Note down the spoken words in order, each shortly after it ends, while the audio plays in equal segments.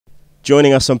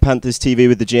Joining us on Panthers TV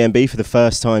with the GMB for the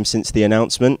first time since the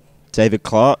announcement, David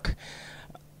Clarke.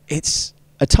 It's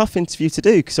a tough interview to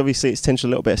do because obviously it's tinged a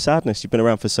little bit of sadness. You've been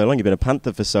around for so long, you've been a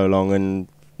Panther for so long, and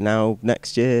now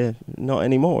next year, not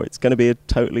anymore. It's going to be a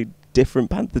totally different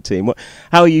Panther team.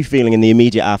 How are you feeling in the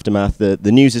immediate aftermath? The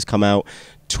news has come out.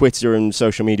 Twitter and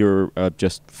social media are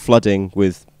just flooding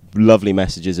with lovely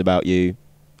messages about you.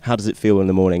 How does it feel in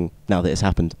the morning now that it's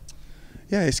happened?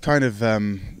 Yeah, it's kind of,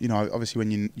 you know, obviously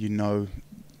when you know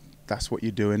that's what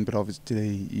you're doing, but obviously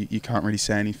you can't really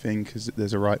say anything because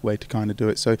there's a right way to kind of do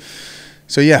it. So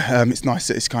yeah, it's nice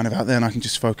that it's kind of out there and I can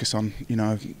just focus on, you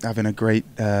know, having a great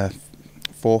 4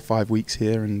 or 5 weeks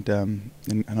here and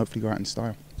hopefully go out in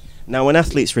style. Now, when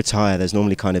athletes retire, there's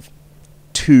normally kind of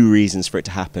 2 reasons for it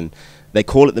to happen. They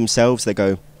call it themselves, they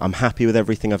go, I'm happy with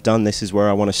everything I've done, this is where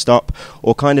I want to stop,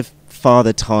 or kind of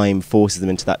Father Time forces them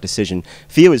into that decision.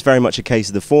 For you, it's very much a case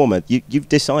of the former. You've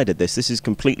decided this is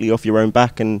completely off your own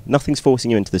back and nothing's forcing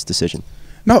you into this decision.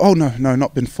 No, no,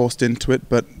 not been forced into it,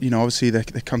 but you know, obviously there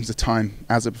comes a time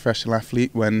as a professional athlete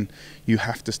when you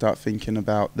have to start thinking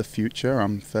about the future.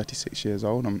 I'm 36 years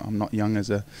old. I'm not young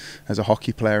as a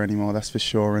hockey player anymore, that's for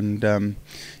sure. And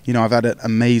you know, I've had an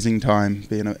amazing time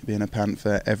being a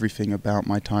Panther. Everything about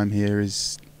my time here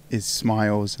is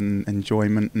smiles and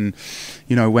enjoyment. And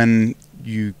you know, when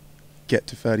you get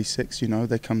to 36, you know,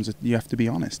 you have to be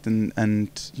honest,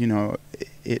 and you know,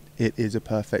 it is a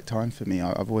perfect time for me.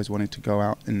 I've always wanted to go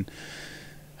out and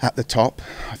at the top.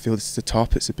 I feel this is the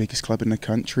top. It's the biggest club in the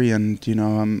country, and you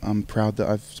know, I'm proud that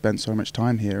I've spent so much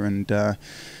time here, and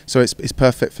so it's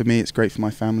perfect for me. It's great for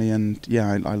my family, and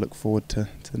yeah, I look forward to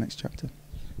the next chapter.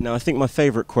 Now, I think my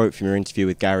favourite quote from your interview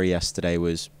with Gary yesterday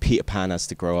was, Peter Pan has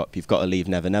to grow up, you've got to leave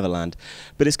Never Neverland.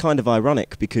 But it's kind of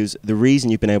ironic because the reason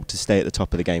you've been able to stay at the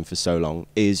top of the game for so long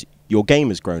is your game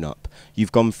has grown up.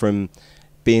 You've gone from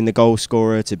being the goal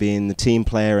scorer to being the team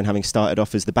player and having started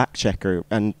off as the back checker,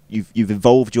 and you've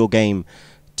evolved your game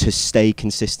to stay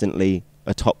consistently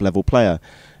a top level player.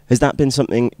 Has that been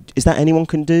something, is that anyone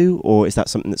can do, or is that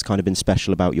something that's kind of been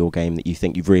special about your game that you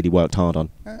think you've really worked hard on?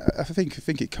 I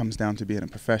think it comes down to being a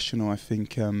professional. I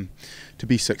think to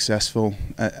be successful,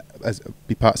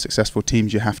 be part of successful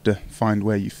teams, you have to find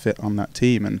where you fit on that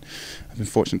team. And I've been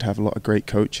fortunate to have a lot of great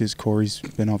coaches. Corey's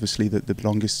been obviously the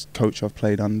longest coach I've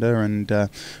played under, and I've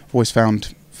always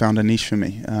found a niche for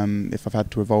me. If I've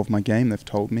had to evolve my game, they've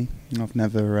told me.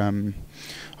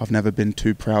 I've never been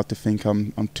too proud to think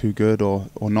I'm too good or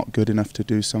not good enough to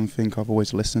do something. I've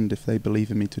always listened. If they believe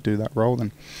in me to do that role,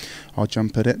 then I'll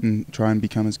jump at it and try and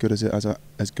become as good at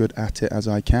it as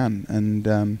I can.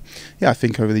 And yeah, I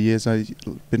think over the years I've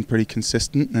been pretty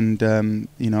consistent, and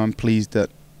you know, I'm pleased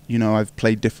that, you know, I've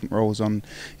played different roles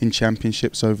in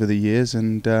championships over the years,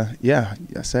 and yeah,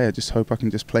 I just hope I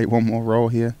can just play one more role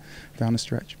here down the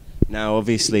stretch. Now,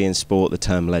 obviously in sport the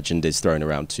term legend is thrown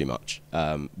around too much,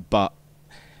 but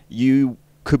you'll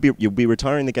be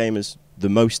retiring the game as the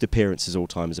most appearances all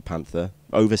time as a Panther.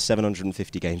 Over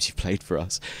 750 games you've played for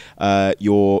us.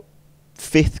 You're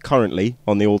 5th currently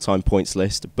on the all-time points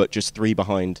list, but just 3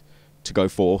 behind to go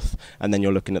 4th, and then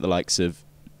you're looking at the likes of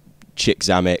Chick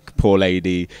Zamek, Poor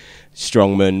Lady,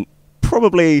 Strongman,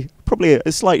 probably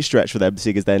a slight stretch for them,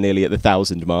 seeing as they're nearly at the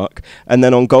 1,000 mark. And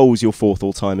then on goals, you're 4th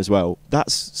all time as well.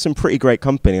 That's some pretty great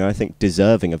company, I think,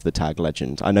 deserving of the tag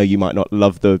legend. I know you might not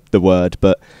love the word,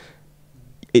 but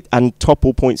and top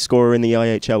all point scorer in the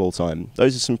IHL all time.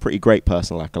 Those are some pretty great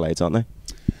personal accolades, aren't they?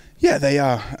 Yeah, they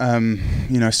are.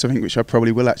 You know, something which I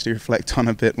probably will actually reflect on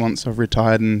a bit once I've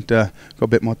retired and got a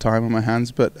bit more time on my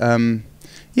hands. But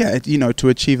yeah, you know, to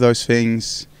achieve those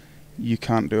things, you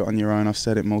can't do it on your own. I've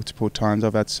said it multiple times.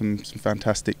 I've had some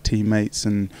fantastic teammates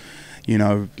and, you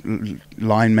know,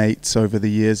 line mates over the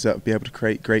years that I'll be able to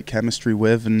create great chemistry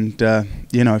with, and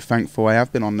you know, thankful I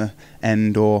have been on the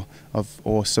end or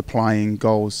supplying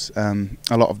goals a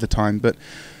lot of the time. But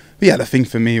yeah, the thing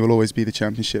for me will always be the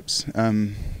championships.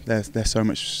 They're so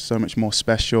much more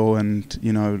special, and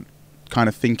you know, kind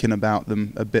of thinking about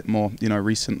them a bit more, you know,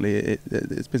 recently,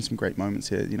 it's been some great moments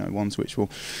here, you know, ones which will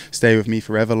stay with me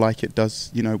forever, like it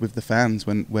does, you know, with the fans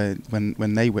when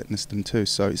they witness them too.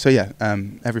 So yeah,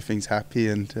 everything's happy,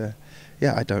 and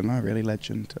yeah, I don't know, really,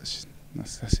 legend. That's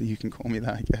you can call me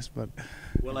that, I guess. But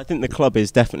well, I think the club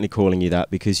is definitely calling you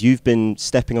that, because you've been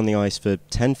stepping on the ice for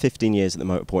 10-15 years at the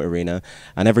Motorpoint Arena,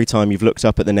 and every time you've looked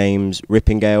up at the names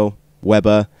Rippingale,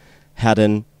 Webber,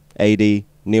 Haddon, Adey,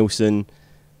 Nielsen,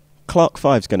 Clarke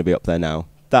 5's going to be up there now.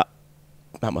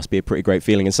 That must be a pretty great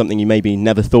feeling, and something you maybe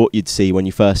never thought you'd see when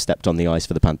you first stepped on the ice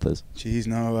for the Panthers. Geez,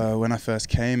 no. When I first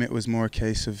came, it was more a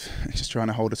case of just trying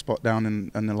to hold a spot down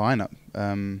in the lineup.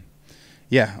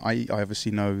 yeah, I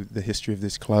obviously know the history of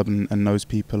this club, and those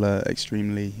people are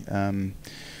extremely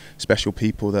special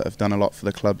people that have done a lot for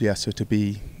the club. Yeah, so to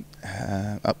be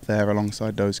up there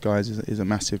alongside those guys is a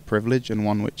massive privilege, and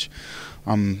one which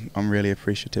I'm really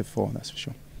appreciative for. That's for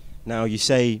sure. Now, you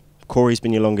say Corey's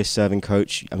been your longest serving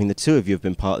coach. I mean, the two of you have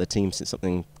been part of the team since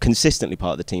consistently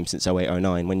part of the team since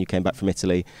 08-09 when you came back from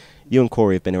Italy. You and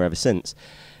Corey have been here ever since.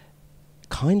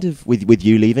 Kind of with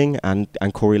you leaving and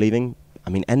Corey leaving, I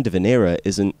mean, end of an era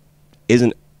isn't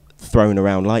thrown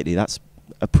around lightly. That's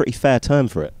a pretty fair term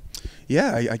for it.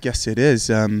 Yeah, I guess it is.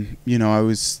 You know,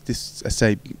 I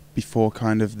say before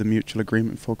kind of the mutual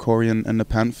agreement for Corey and the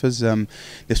Panthers.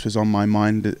 This was on my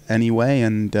mind anyway,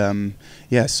 and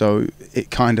yeah, so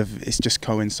it's just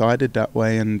coincided that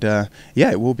way, and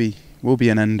yeah, it will be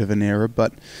an end of an era.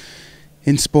 But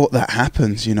in sport, that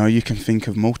happens. You know, you can think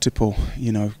of multiple,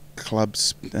 you know,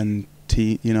 clubs and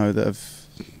you know, that have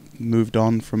moved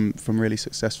on from really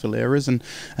successful eras, and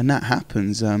that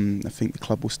happens. I think the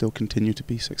club will still continue to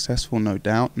be successful, no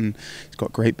doubt, and it's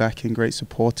got great backing, great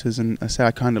supporters, and I say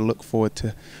I kind of look forward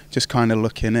to just kind of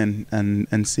looking in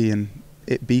and seeing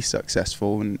it be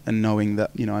successful, and knowing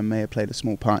that, you know, I may have played a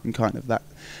small part in kind of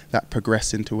that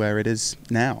progress into where it is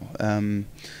now.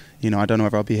 You know, I don't know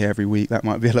if I'll be here every week. That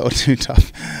might be a little too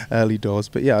tough early doors,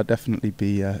 but yeah, I'll definitely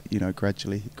be you know,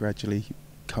 gradually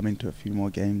coming to a few more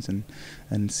games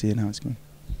and seeing how it's going.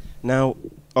 Now,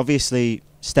 obviously,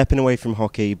 stepping away from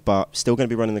hockey, but still going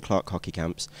to be running the Clarke hockey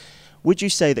camps. Would you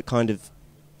say that kind of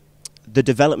the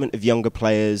development of younger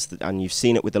players, and you've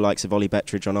seen it with the likes of Ollie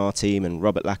Bettridge on our team and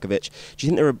Robert Lakovic, do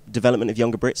you think the development of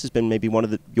younger Brits has been maybe one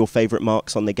of your favourite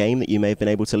marks on the game that you may have been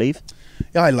able to leave?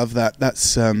 Yeah, I love that.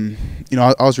 That's you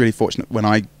know, I was really fortunate when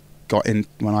I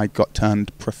got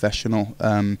turned professional.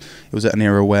 It was at an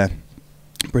era where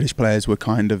British players were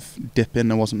kind of dipping.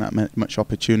 There wasn't that much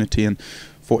opportunity, and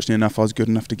fortunately enough, I was good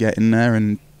enough to get in there.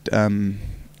 And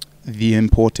the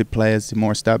imported players, the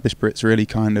more established Brits, really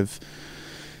kind of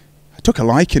took a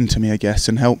liking to me, I guess,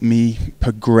 and helped me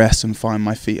progress and find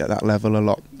my feet at that level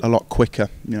a lot quicker.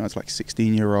 You know, it's like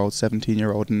 16-year-old,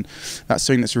 17-year-old, and that's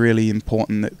something that's really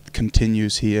important that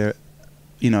continues here.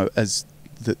 You know, as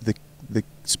the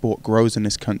sport grows in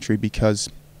this country, because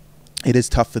it is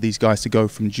tough for these guys to go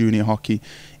from junior hockey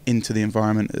into the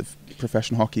environment of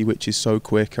professional hockey, which is so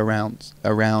quick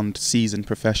around seasoned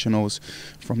professionals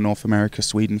from North America,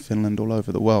 Sweden, Finland, all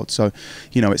over the world. So,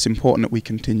 you know, it's important that we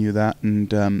continue that,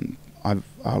 and I'll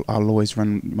always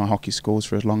run my hockey schools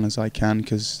for as long as I can,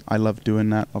 because I love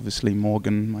doing that. Obviously,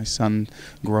 Morgan, my son,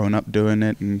 growing up doing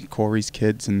it, and Corey's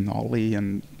kids, and Ollie,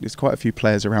 and there's quite a few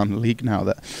players around the league now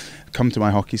that come to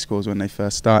my hockey schools when they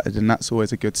first started, and that's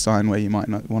always a good sign where you might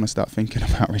not want to start thinking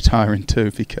about retiring too,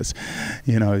 because,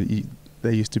 you know,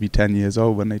 they used to be 10 years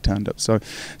old when they turned up. So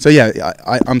yeah,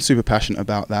 I'm super passionate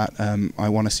about that. I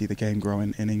want to see the game grow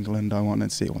in England. I want to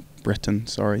see Britain.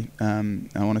 Sorry, I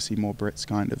want to see more Brits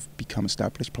kind of become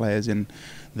established players in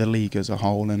the league as a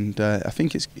whole. And I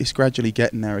think it's gradually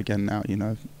getting there again now. You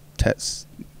know, Tet's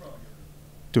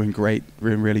doing great,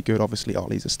 really good. Obviously,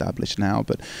 Ollie's established now,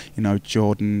 but you know,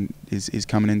 Jordan is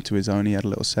coming into his own. He had a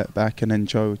little setback, and then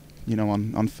Joe. You know,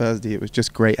 on Thursday, it was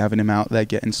just great having him out there,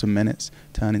 getting some minutes,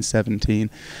 turning 17.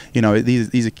 You know,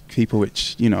 these are people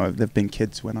which, you know, they've been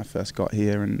kids when I first got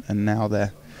here, and now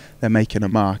they're making a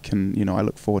mark, and you know, I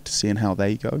look forward to seeing how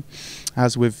they go.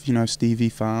 As with, you know, Stevie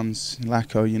Farms,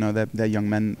 Lacko, you know, they're young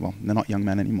men. Well, they're not young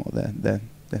men anymore. They're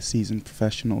seasoned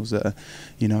professionals that are,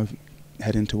 you know,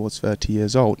 heading towards 30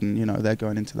 years old, and you know, they're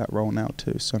going into that role now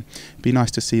too. So it'd be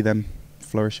nice to see them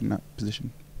flourish in that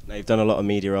position. Now, you've done a lot of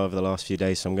media over the last few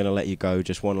days, so I'm going to let you go.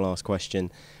 Just one last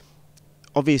question.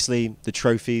 Obviously, the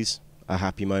trophies are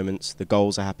happy moments, the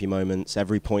goals are happy moments,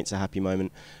 every point's a happy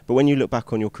moment. But when you look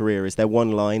back on your career, is there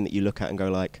one line that you look at and go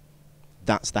like,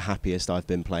 that's the happiest I've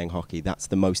been playing hockey, that's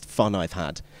the most fun I've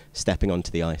had stepping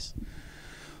onto the ice?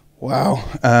 Wow,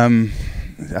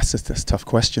 that's a tough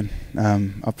question.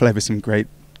 I've played with some great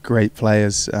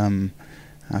players.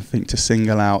 I think to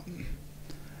single out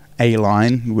a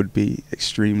line would be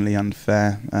extremely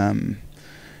unfair. You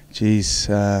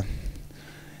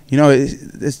know,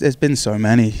 there's been so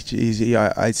many.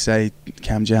 I'd say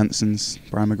Cam Janssens,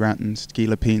 Brian McGrattan's, Guy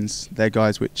Lepines, they're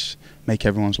guys which make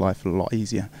everyone's life a lot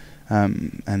easier.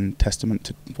 And testament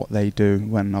to what they do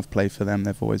when I've played for them,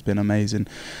 they've always been amazing.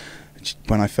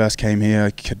 When I first came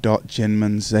here, Cadot,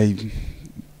 Ginmans, they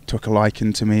took a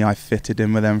liking to me. I fitted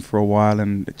in with them for a while,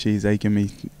 and geez, they give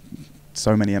me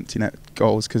so many empty net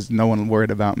goals because no one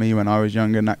worried about me when I was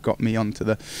younger, and that got me onto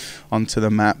the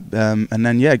map. And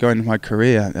then yeah, going into my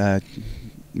career,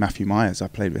 Matthew Myers, I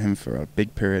played with him for a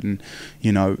big period, and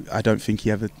you know, I don't think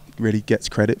he ever really gets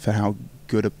credit for how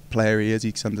good a player he is.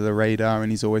 He's under the radar,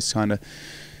 and he's always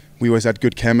we always had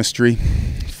good chemistry.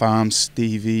 Farm,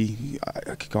 Stevie,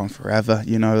 I could go on forever.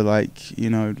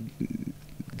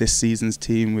 This season's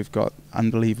team, we've got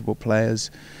unbelievable players.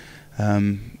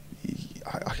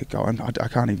 I could go on. I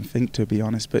can't even think, to be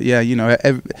honest. But yeah,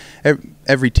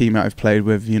 every team that I've played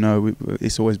with,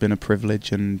 it's always been a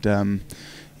privilege, and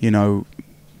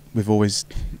we've always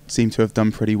seemed to have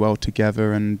done pretty well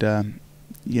together. And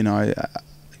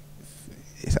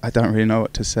I don't really know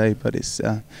what to say, but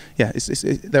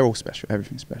they're all special.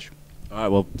 Everything's special. All right,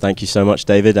 well, thank you so much,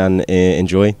 David, and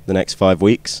enjoy the next 5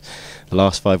 weeks. The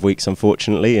last 5 weeks,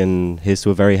 unfortunately, and here's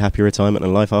to a very happy retirement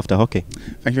and life after hockey.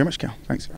 Thank you very much, Cal. Thanks.